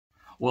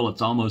Well,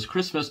 it's almost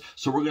Christmas,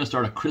 so we're going to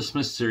start a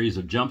Christmas series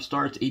of jump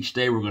starts. Each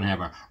day we're going to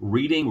have a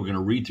reading. We're going to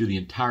read through the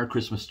entire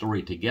Christmas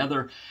story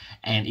together.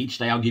 And each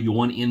day I'll give you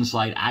one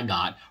insight I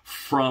got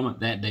from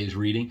that day's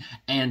reading.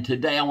 And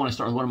today I want to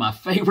start with one of my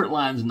favorite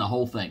lines in the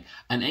whole thing.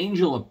 An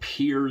angel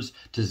appears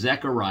to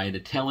Zechariah to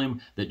tell him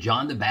that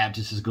John the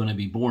Baptist is going to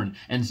be born.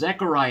 And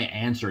Zechariah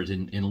answers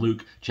in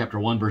Luke chapter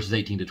 1, verses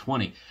 18 to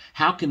 20.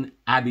 How can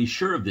I be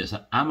sure of this?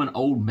 I'm an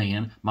old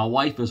man. My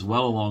wife is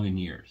well along in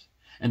years.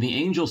 And the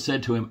angel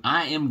said to him,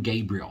 I am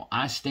Gabriel.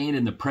 I stand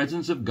in the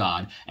presence of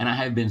God, and I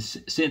have been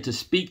sent to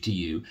speak to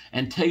you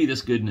and tell you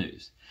this good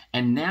news.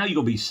 And now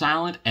you'll be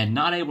silent and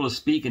not able to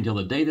speak until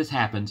the day this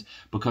happens,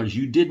 because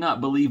you did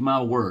not believe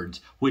my words,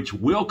 which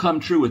will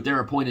come true at their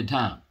appointed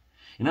time.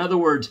 In other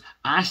words,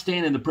 I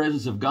stand in the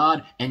presence of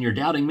God, and you're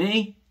doubting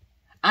me?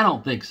 I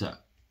don't think so.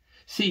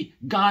 See,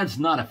 God's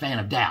not a fan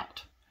of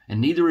doubt, and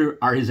neither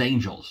are his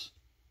angels.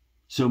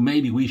 So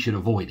maybe we should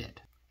avoid it.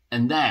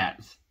 And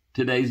that's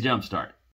today's Jumpstart.